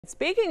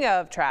Speaking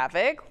of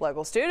traffic,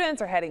 local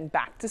students are heading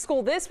back to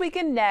school this week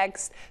and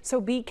next,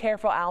 so be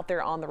careful out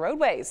there on the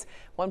roadways.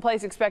 One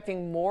place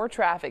expecting more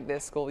traffic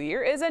this school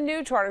year is a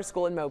new charter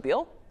school in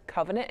Mobile,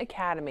 Covenant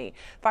Academy.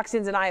 Fox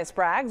 10's Anaya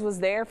Spraggs was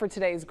there for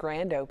today's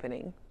grand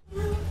opening.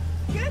 Good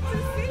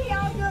to see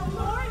y'all. Good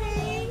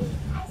morning.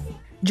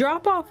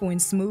 Drop-off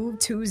went smooth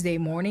Tuesday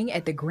morning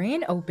at the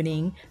grand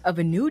opening of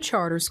a new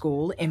charter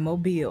school in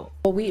Mobile.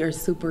 Well, we are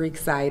super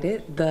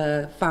excited.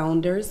 The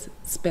founders,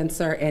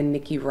 Spencer and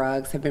Nikki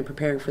Ruggs, have been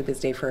preparing for this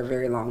day for a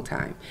very long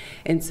time.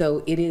 And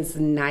so it is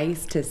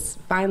nice to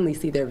finally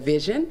see their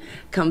vision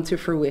come to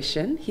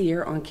fruition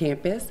here on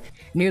campus.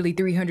 Nearly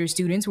 300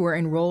 students were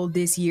enrolled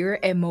this year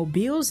at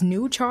Mobile's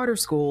new charter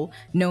school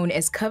known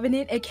as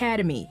Covenant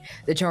Academy.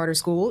 The charter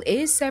school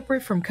is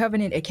separate from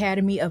Covenant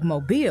Academy of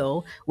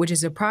Mobile, which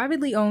is a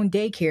privately owned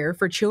daycare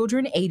for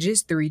children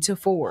ages 3 to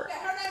 4. Her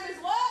name is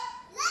what?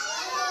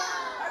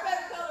 Her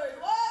favorite color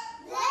is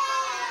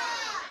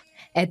what?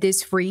 At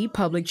this free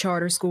public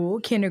charter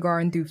school,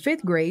 kindergarten through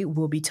 5th grade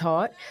will be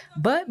taught,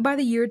 but by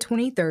the year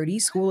 2030,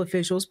 school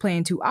officials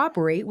plan to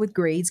operate with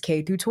grades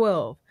K through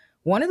 12.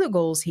 One of the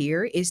goals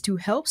here is to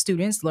help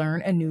students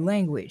learn a new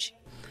language.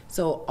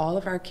 So all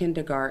of our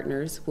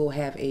kindergartners will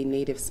have a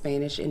native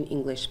Spanish and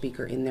English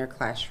speaker in their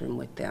classroom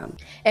with them.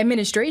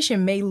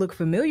 Administration may look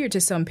familiar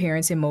to some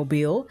parents in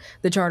Mobile.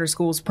 The charter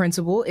school's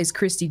principal is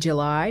Christy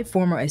July,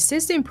 former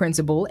assistant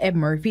principal at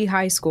Murphy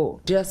High School.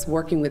 Just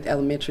working with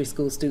elementary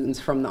school students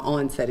from the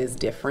onset is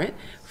different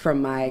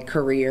from my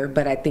career,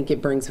 but I think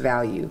it brings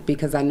value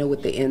because I know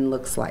what the end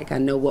looks like. I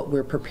know what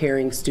we're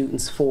preparing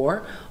students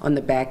for on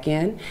the back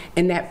end,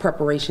 and that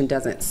preparation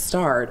doesn't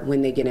start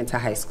when they get into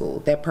high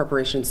school. That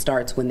preparation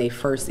starts when they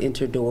first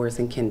enter doors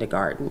in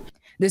kindergarten.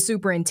 The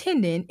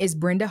superintendent is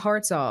Brenda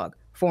Hartzog,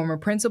 former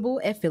principal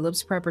at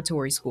Phillips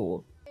Preparatory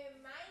School.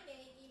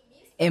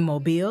 In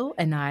Mobile,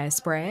 Anaya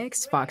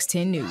Spraggs, Fox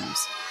 10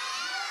 News.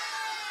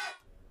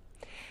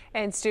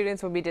 And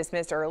students will be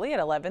dismissed early at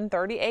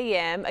 11:30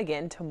 a.m.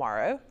 again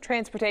tomorrow.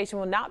 Transportation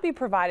will not be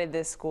provided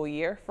this school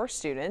year for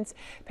students.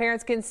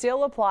 Parents can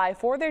still apply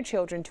for their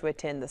children to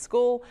attend the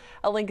school.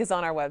 A link is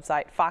on our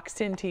website,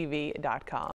 fox10tv.com.